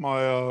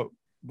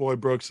boy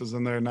Brooks is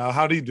in there now.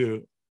 How'd he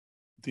do?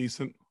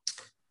 Decent.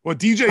 Well,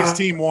 DJ's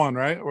team won,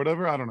 right? Or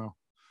whatever. I don't know.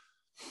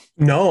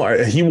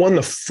 No, he won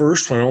the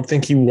first one. I don't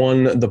think he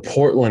won the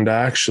Portland,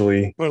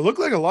 actually. But it looked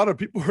like a lot of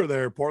people were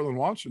there, Portland,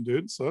 watching,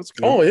 dude. So that's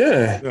good. Oh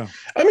yeah.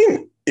 I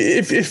mean,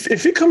 if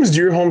it comes to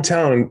your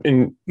hometown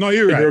and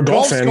you're a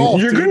golf fan,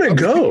 you're gonna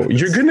go.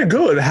 You're gonna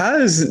go. It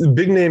has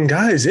big name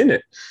guys in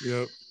it.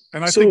 Yep.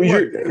 And I think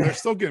they're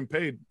still getting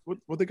paid.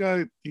 What the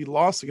guy he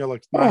lost? He got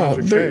like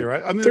 $900K,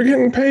 right? I mean, they're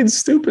getting paid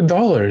stupid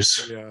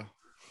dollars. Yeah.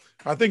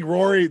 I think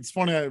Rory, it's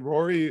funny.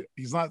 Rory,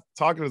 he's not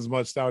talking as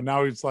much now.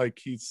 Now he's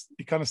like, he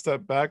kind of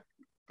stepped back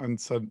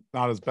and said,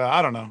 not as bad.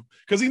 I don't know.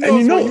 Because he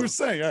knows what he was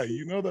saying. Yeah,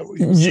 you know that what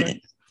he was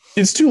saying.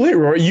 It's too late,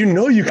 Rory. You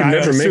know you can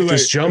never make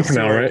this jump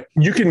now, right?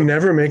 You can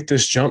never make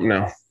this jump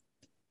now.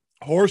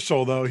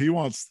 Horschel, though,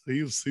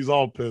 he's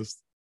all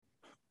pissed.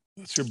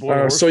 That's your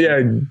boy. So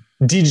yeah,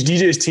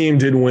 DJ's team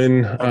did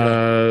win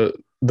the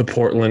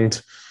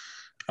Portland.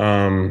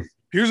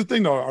 Here's the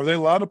thing, though. Are they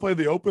allowed to play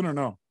the Open or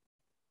no?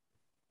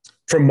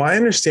 From my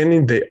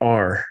understanding, they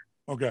are.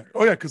 Okay.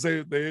 Oh, yeah, because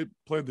they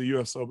played the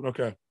U.S. Open.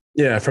 Okay.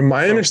 Yeah, from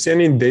my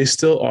understanding, they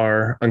still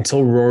are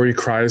until Rory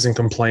cries and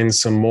complains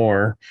some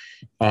more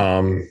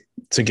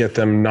to get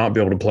them not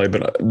be able to play.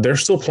 But they're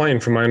still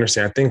playing, from my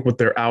understanding. I think what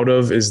they're out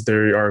of is they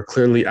are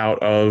clearly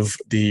out of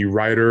the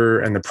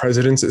Ryder and the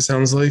Presidents, it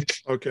sounds like.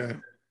 Okay.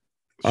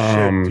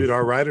 Shit, dude,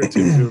 our Ryder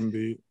team's going to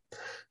be.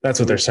 That's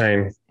what they're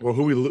saying. Well,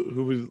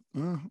 we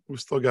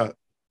still got.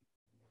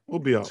 We'll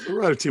be out. The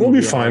Ryder team will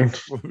be fine.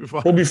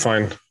 We'll be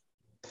fine.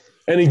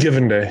 Any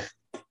given day,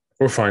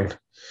 we're fine.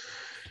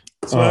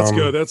 So that's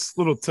good. That's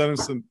little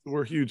tennis, and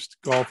we're huge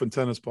golf and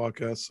tennis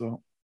podcast.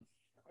 So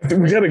I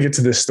think we got to get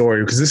to this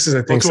story because this is,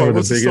 I think, some of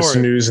the biggest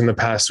news in the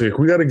past week.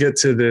 We got to get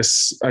to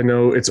this. I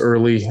know it's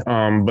early,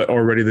 but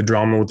already the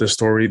drama with the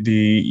story,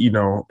 the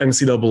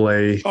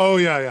NCAA. Oh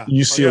yeah.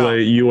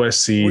 UCLA,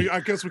 USC. I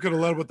guess we could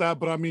have led with that,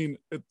 but I mean,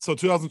 so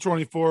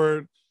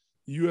 2024,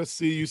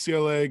 USC,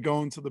 UCLA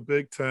going to the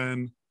Big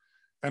Ten,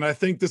 and I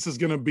think this is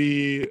going to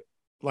be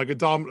like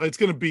it's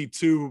going to be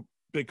two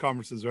big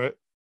conferences, right?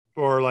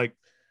 Or like,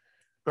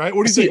 right?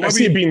 What do you think? I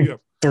see it being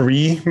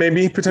three,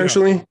 maybe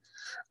potentially.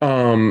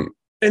 Yeah.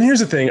 And here's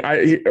the thing: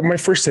 my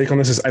first take on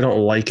this is I don't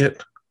like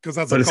it because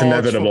that's a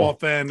college football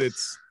fan.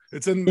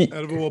 It's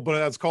inevitable,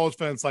 but as college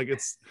fans, like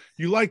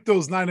you like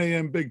those 9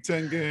 a.m. Big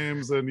Ten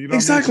games, and you know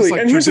exactly.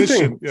 Like and here's the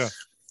thing: yeah.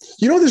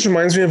 You know what this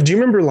reminds me of? Do you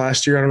remember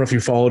last year? I don't know if you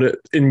followed it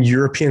in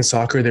European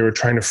soccer. They were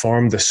trying to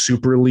form the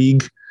Super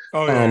League,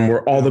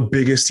 where all the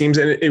biggest teams,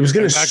 and it was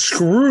going to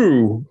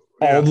screw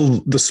all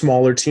the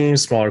smaller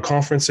teams, smaller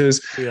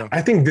conferences. Yeah.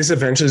 I think this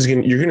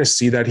eventually you're going to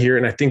see that here,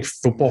 and I think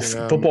football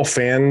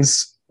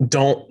fans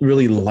don't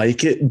really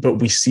like it, but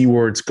we see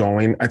where it's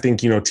going. I think,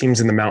 teams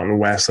in the Mountain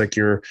West, like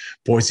your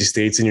Boise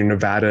States and your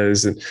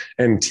Nevadas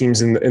and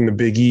teams in the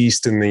Big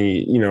East and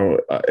the,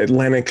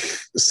 Atlantic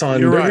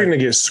Sun, they're going to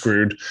get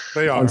screwed.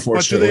 They are.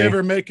 Unfortunately. But do they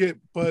ever make it?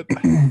 But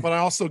I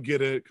also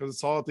get it because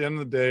it's all at the end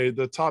of the day,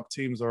 the top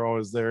teams are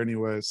always there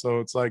anyway. So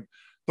it's like,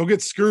 they'll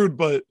get screwed,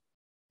 but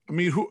I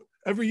mean,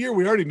 every year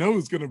we already know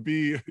who's going to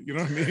be, you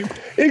know what I mean?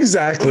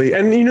 Exactly.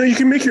 And, you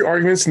can make your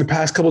arguments in the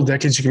past couple of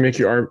decades. You can make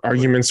your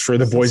arguments for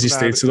the Boise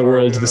States of the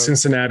world, the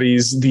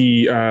Cincinnatis,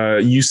 the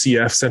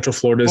UCF, Central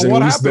Floridas. And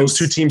at least those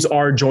two teams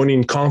are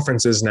joining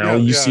conferences now.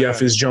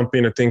 UCF is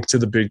jumping, I think, to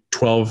the Big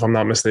 12, if I'm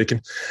not mistaken.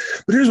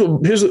 But here's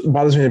what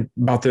bothers me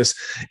about this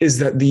is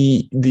that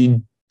the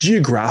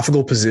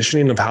geographical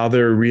positioning of how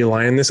they're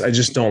realigning this, I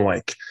just don't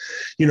like.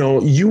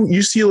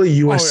 UCLA,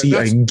 USC,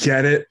 I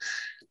get it.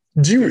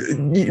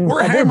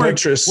 We're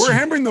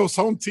hammering those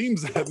home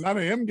teams at 9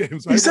 a.m.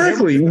 games. Right?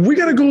 Exactly. We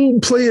got to go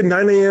play a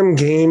 9 a.m.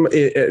 game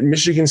at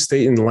Michigan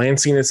State in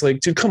Lansing. It's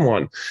like, dude, come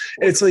on.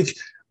 It's like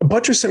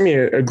Butcher sent me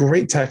a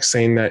great text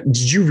saying that,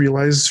 did you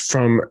realize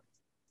from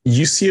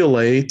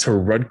UCLA to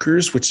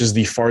Rutgers, which is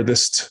the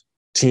farthest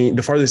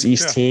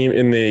east team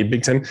in the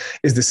Big Ten,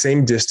 is the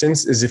same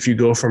distance as if you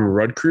go from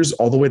Rutgers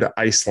all the way to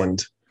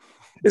Iceland?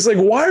 It's like,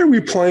 why are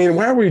we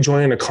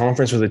joining a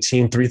conference with a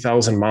team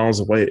 3,000 miles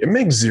away? It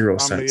makes zero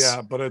sense.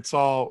 Yeah, but it's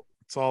all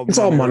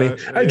money.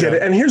 Right? I get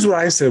it. And here's what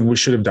I said we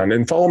should have done.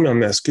 And follow me on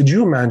this. Could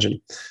you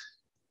imagine?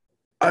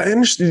 I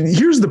understand.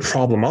 Here's the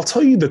problem. I'll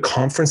tell you the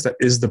conference that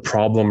is the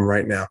problem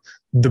right now.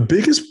 The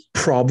biggest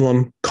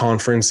problem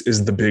conference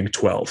is the Big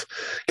 12,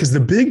 because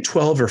the Big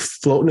 12 are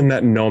floating in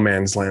that no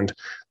man's land.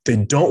 They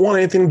don't want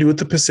anything to do with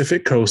the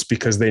Pacific Coast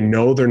because they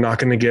know they're not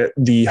going to get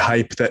the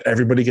hype that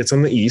everybody gets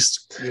on the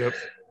East. Yep.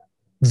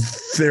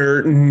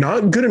 They're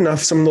not good enough,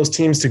 some of those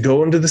teams, to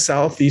go into the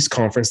Southeast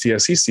Conference, the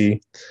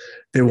SEC.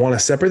 They want to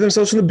separate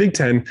themselves from the Big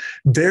Ten.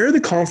 They're the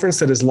conference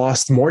that has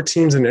lost more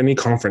teams than any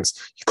conference.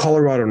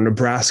 Colorado,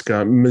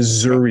 Nebraska,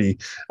 Missouri,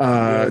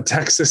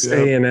 Texas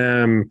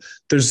A&M.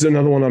 There's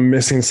another one I'm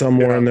missing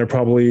somewhere, and they're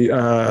probably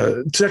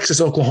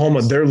Texas,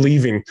 Oklahoma. They're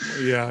leaving.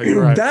 Yeah,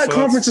 you're right. That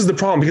conference is the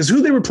problem because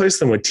who they replaced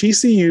them with?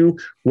 TCU,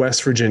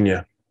 West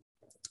Virginia.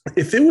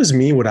 If it was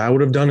me, what I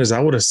would have done is I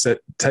would have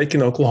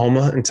taken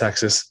Oklahoma and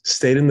Texas,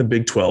 stayed in the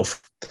Big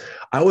 12.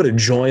 I would have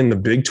joined the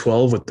Big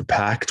 12 with the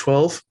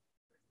Pac-12,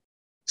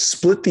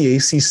 split the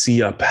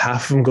ACC up.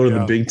 Half of them go to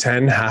the Big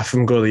 10, half of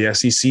them go to the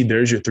SEC.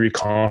 There's your three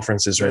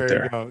conferences right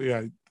there.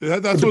 Yeah,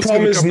 that's the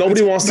problem is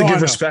nobody wants to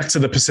give respect to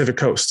the Pacific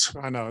Coast.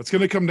 I know. It's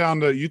going to come down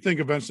to, you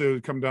think eventually it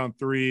would come down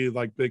 3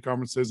 like big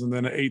conferences and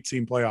then an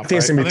 18 playoff. I think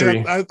it's going to be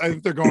 3. I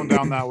think they're going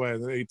down that way,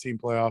 the 18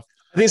 playoff.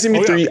 I think it's going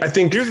to be 3. I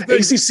think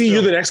ACC,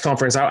 you're the next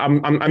conference.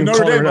 I'm calling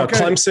it out.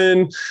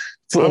 Clemson,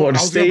 Florida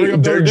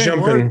State, they're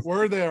jumping.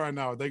 Where are they right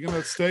now? Are they going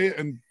to stay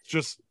and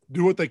just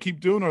do what they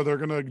keep doing, or they're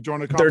going to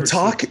join a conference?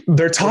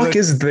 Their talk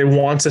is they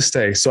want to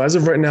stay. So as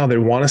of right now, they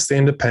want to stay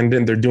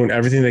independent. They're doing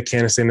everything they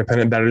can to stay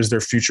independent. That is their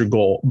future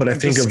goal. But I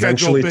think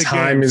eventually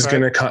time is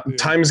going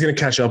to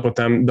catch up with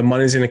them. The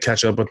money's going to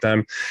catch up with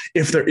them.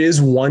 If there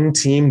is one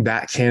team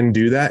that can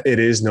do that, it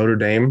is Notre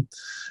Dame.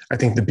 I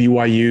think the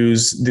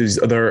BYUs,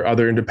 these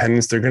other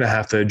independents, they're going to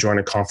have to join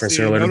a conference.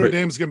 Notre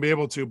Dame's going to be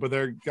able to, but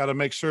they're got to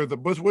make sure that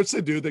which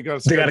they do. They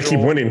got to keep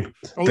winning.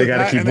 They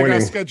got to keep winning. They got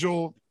to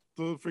schedule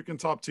the freaking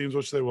top teams,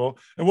 which they will.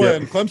 And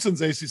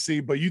Clemson's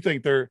ACC, but you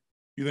think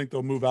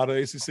they'll move out of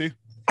ACC?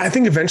 I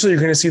think eventually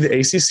you're going to see the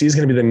ACC is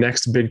going to be the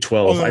next Big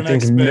 12. I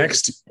think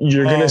next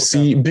you're going to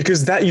see,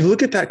 because that you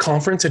look at that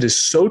conference, it is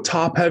so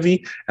top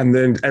heavy, and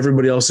then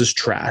everybody else is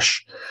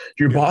trash.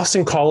 Your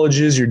Boston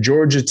colleges, your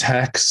Georgia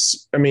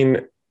Techs. I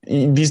mean,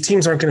 these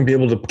teams aren't going to be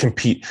able to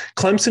compete.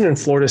 Clemson and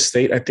Florida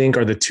State, I think,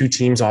 are the two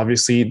teams,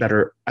 obviously, that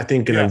are, I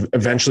think, going to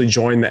eventually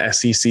join the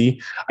SEC.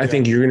 I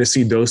think you're going to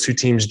see those two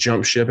teams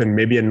jump ship, and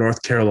maybe a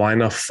North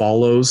Carolina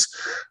follows.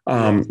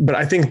 But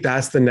I think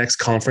that's the next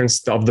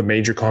conference of the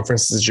major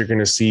conferences you're going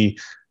to see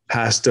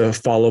has to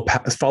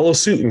follow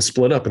suit and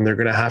split up, and they're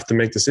going to have to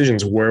make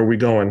decisions. Where are we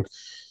going?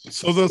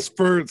 So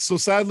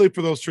sadly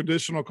for those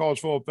traditional college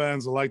football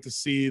fans, I like to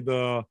see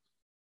the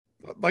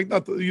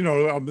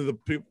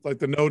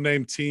no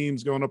name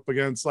teams going up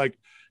against, like,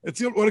 it's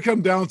what it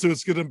comes down to.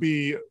 It's going to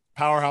be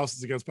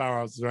powerhouses against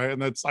powerhouses, right?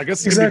 And that's, I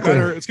guess, it's Exactly.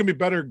 going to be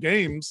better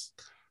games.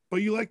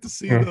 But you like to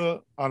see I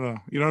don't know,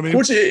 you know what I mean?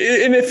 Which,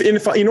 and if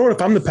you know what,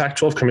 if I'm the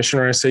Pac-12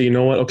 commissioner, I say, you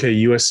know what, okay,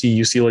 USC,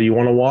 UCLA, you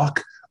want to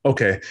walk?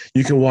 Okay,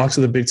 you can walk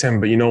to the Big Ten,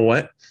 but you know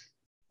what?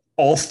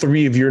 All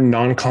 3 of your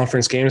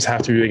non-conference games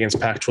have to be against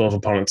Pac-12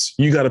 opponents.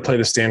 You got to play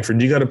the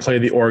Stanford. You got to play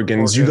the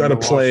Oregons. You got to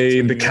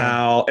play the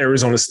Cal,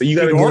 Arizona State. You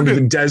got to go into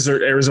the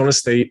desert, Arizona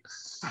State.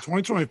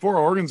 2024,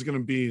 Oregon's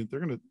going to they're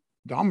going to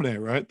dominate,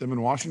 right? Them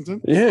in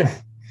Washington. Yeah.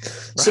 Right?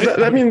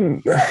 So I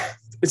mean,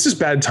 it's just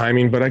bad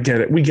timing, but I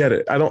get it. We get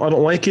it. I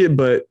don't like it,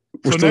 but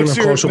we're still next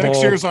in college football.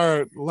 Next year's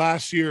our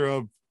last year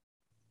of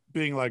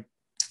being like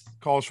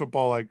college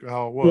football, like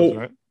how it was,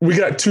 right? We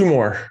got 2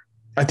 more.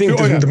 I think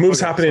the moves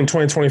happen in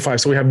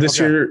 2025. So we have this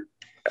year,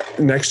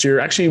 next year.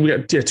 Actually, we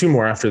got 2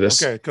 more after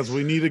this. Okay, because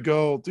we need to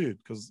go, dude.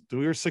 Because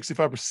we were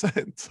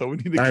 65%, so we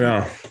need to. I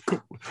know.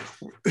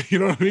 You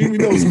know what I mean? We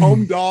know those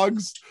home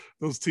dogs,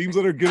 those teams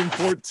that are getting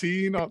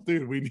 14. Oh,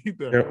 dude, we need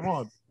that. Yep. Come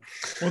on.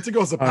 Once it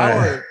goes to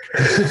power.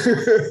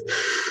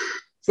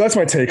 So that's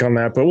my take on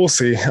that, but we'll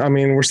see. I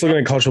mean, we're still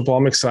going to college football.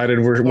 I'm excited.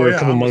 We're a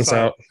couple months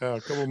out. Yeah,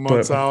 a couple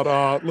months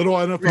out. Little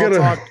NFL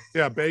talk.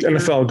 Yeah, Baker.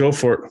 NFL, go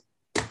for it.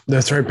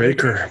 That's right,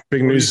 Baker.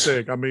 Big news.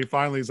 I mean,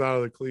 finally he's out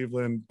of the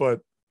Cleveland,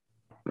 but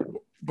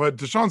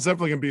Deshaun's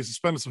definitely going to be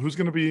suspended. So who's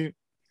going to be?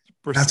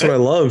 That's what I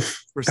love.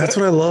 That's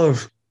what I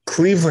love.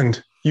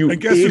 Cleveland, you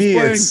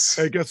idiots.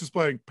 Guess who's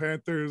playing?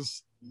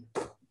 Panthers.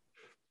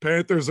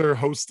 Panthers are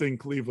hosting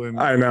Cleveland.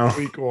 I know.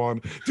 Week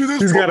 1.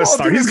 Dude, he's got to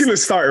start. He's going to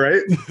start,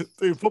 right?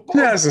 Dude, football. He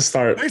has to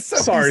start.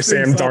 Sorry,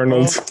 Sam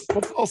Darnold.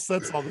 Football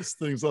sets all these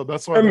things up.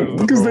 That's why.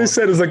 Because they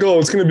said it's like, oh,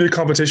 it's going to be a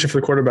competition for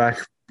the quarterback.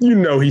 You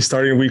know, he's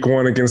starting week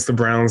 1 against the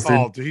Browns. Dude.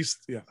 Oh, dude,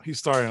 he's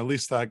starting at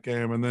least that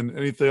game, and then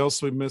anything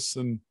else we miss,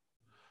 and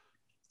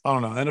I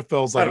don't know.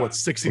 NFL's like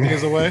 60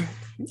 days away.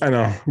 I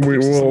know.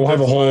 We'll have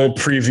a whole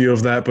preview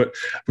of that, but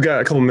we got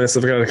a couple minutes.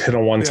 I've got to hit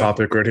on one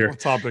topic right here. What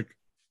topic?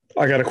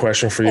 I got a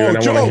question for you, and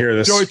I want to hear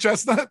this. Joey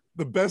Chestnut,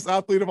 the best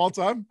athlete of all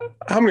time.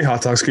 How many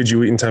hot dogs could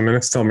you eat in 10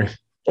 minutes? Tell me.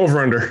 Over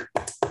under.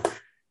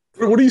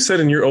 What do you set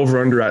in your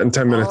over under at in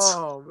 10 minutes?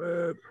 Oh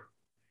man.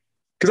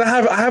 Because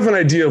I have an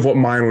idea of what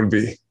mine would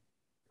be.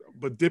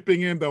 But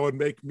dipping in, that would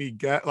make me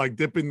get like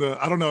dipping the.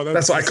 I don't know.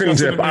 That's why I couldn't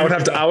dip. I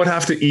would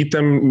have to eat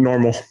them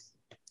normal.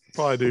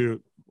 Probably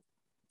do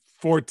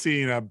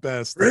 14 at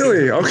best.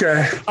 Really?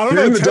 Okay. I don't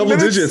know. In the double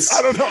digits.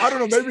 I don't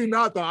know. Maybe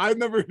not though. I've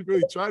never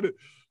really tried it.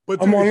 But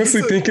dude, I'm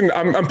honestly thinking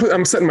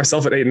I'm setting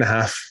myself at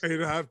 8.5.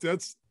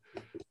 8.5.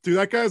 Dude,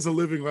 that guy's a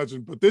living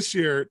legend. But this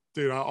year,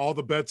 dude, all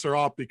the bets are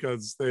off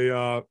because they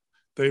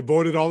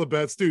voided all the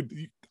bets.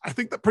 Dude, I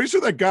think pretty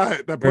sure that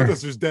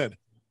broadcaster's dead.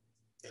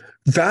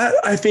 That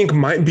I think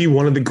might be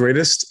one of the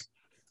greatest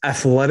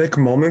athletic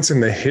moments in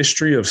the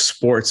history of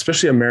sports,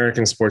 especially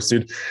American sports,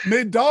 dude.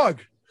 Mid dog.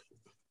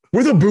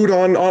 With a boot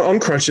on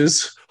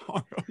crutches.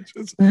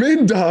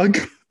 Mid dog.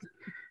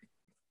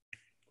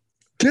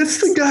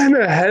 Gets the guy in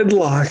a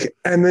headlock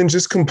and then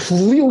just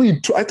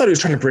completely. I thought he was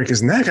trying to break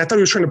his neck. I thought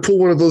he was trying to pull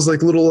one of those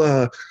like little.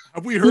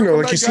 Have we heard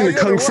like you've seen the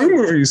kung fu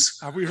movies.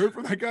 Have we heard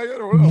from that guy yet?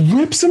 Or what?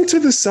 Whips him to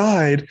the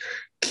side,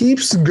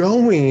 keeps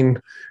going.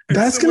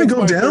 That's going to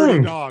go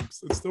down.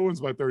 It still wins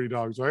by 30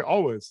 dogs, right?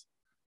 Always.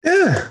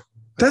 Yeah,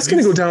 that's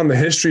going to go down in the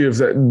history of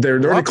that.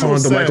 They're already calling it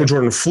the Michael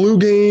Jordan flu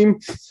game.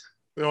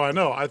 No, I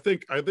know. I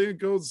think it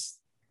goes.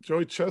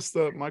 Joey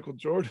Chestnut, Michael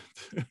Jordan,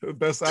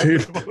 best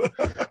athlete.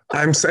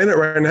 I'm saying it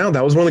right now.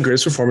 That was one of the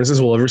greatest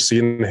performances we'll ever see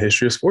in the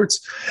history of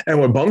sports. And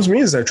what bums me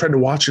is I tried to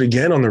watch it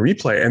again on the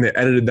replay, and they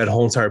edited that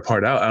whole entire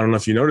part out. I don't know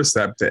if you noticed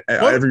that.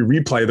 Every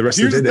replay, the rest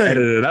of the day, they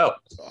edited it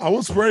out. I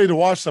was ready to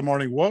watch that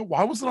morning.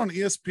 Why was it on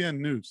ESPN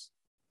News?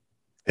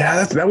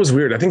 Yeah, that was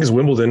weird. I think it's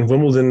Wimbledon.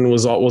 Wimbledon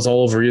was all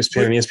over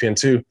ESPN and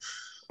ESPN2.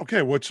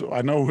 Okay, which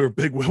I know we're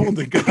big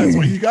Wimbledon guys,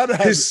 but you got to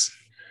have.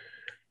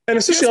 And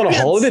especially on a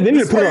holiday, they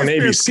need to put it on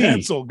ABC.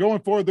 Cancel.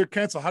 Going forward, they're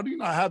canceled. How do you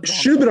not have it?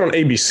 Should have been on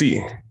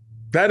ABC.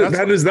 That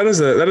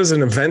is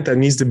an event that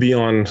needs to be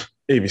on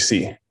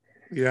ABC.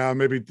 Yeah,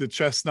 maybe the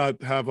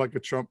Chestnut have like a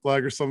Trump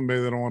flag or something.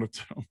 Maybe they don't want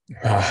to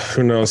tell.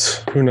 Who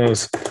knows?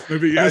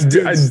 Maybe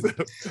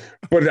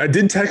but I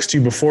did text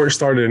you before it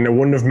started, and it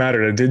wouldn't have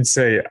mattered. I did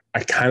say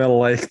I kind of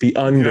like the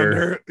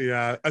under.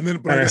 Yeah, and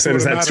then I said,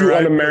 "Is that too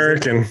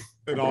un-American?"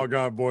 It all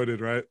got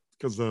voided, right?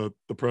 Because the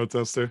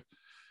protester.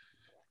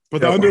 But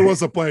the under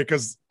was a play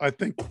because I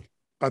think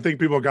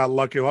people got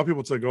lucky. A lot of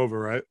people took over,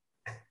 right?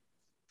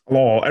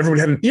 Oh, everybody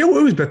had. We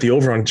always bet the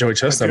over on Joey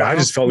Chestnut. I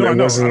just felt it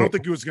wasn't. I don't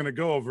think he was going to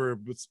go over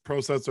with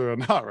protester or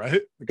not,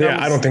 right?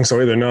 I don't think so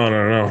either.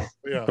 No.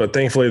 Yeah. But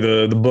thankfully,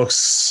 the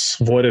books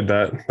voided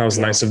that. That was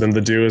nice of them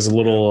to do as a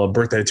little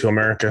birthday to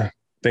America.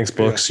 Thanks,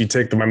 books. You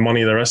take my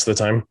money the rest of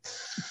the time.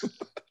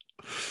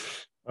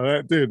 All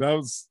right, dude. That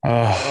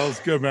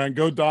was good, man.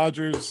 Go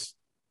Dodgers.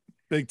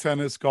 Big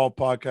Tennis Golf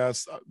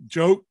Podcast.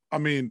 Joe, I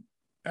mean,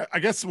 I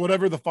guess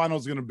whatever the final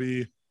is going to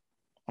be,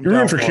 You're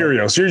rooting for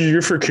Kyrgios.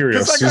 You're for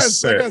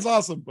Kyrgios. That guy's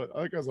awesome. But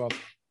that guy's awesome.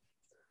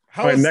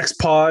 All right, next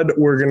pod,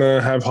 we're going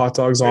to have hot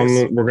dogs on.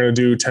 We're going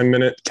to do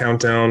 10-minute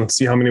countdown,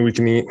 see how many we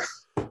can eat.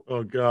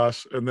 Oh,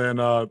 gosh. And then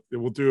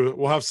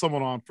we'll have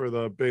someone on for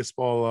the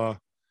baseball.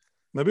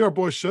 Maybe our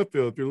boy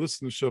Sheffield. If you're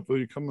listening to Sheffield,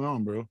 you're coming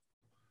on, bro.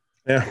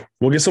 Yeah,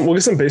 we'll get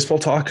some baseball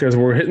talk because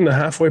we're hitting the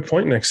halfway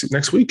point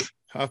next week.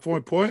 Halfway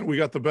point. We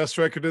got the best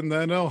record in the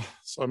NL.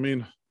 So, I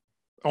mean,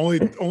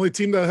 only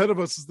team that ahead of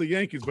us is the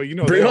Yankees. But,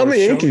 bring on the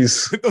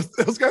Yankees.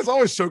 Those guys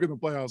always choke in the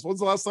playoffs. When's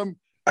the last time?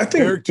 I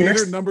think Derek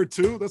Jeter, number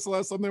 2. That's the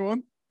last time they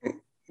won.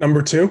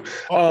 Number 2.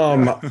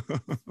 Like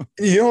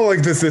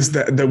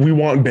that we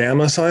want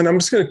Bama sign. I'm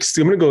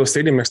gonna go to the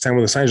stadium next time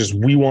with a sign. Just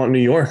we want New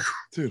York,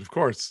 dude. Of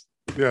course,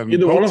 yeah.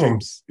 Either one of them.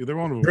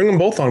 Bring them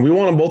both on. We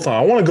want them both on.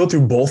 I want to go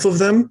through both of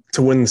them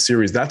to win the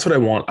series. That's what I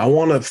want. I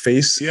want to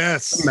face the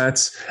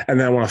Mets, and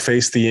then I want to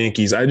face the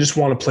Yankees. I just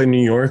want to play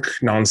New York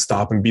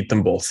nonstop and beat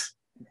them both.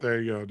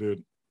 There you go,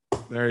 dude.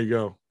 There you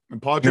go.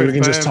 And Padre we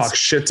can fans, just talk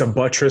shit to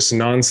Buttress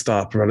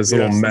nonstop about his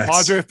little Mets.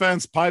 Padre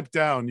fans, pipe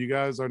down. You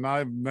guys are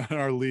not even in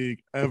our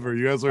league ever.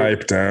 You guys are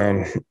pipe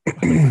down.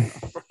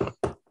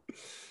 All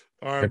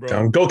right, pipe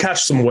down. Go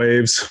catch some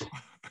waves.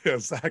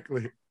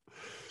 Exactly.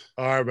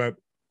 All right, man.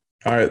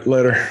 All right,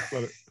 later.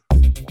 Later.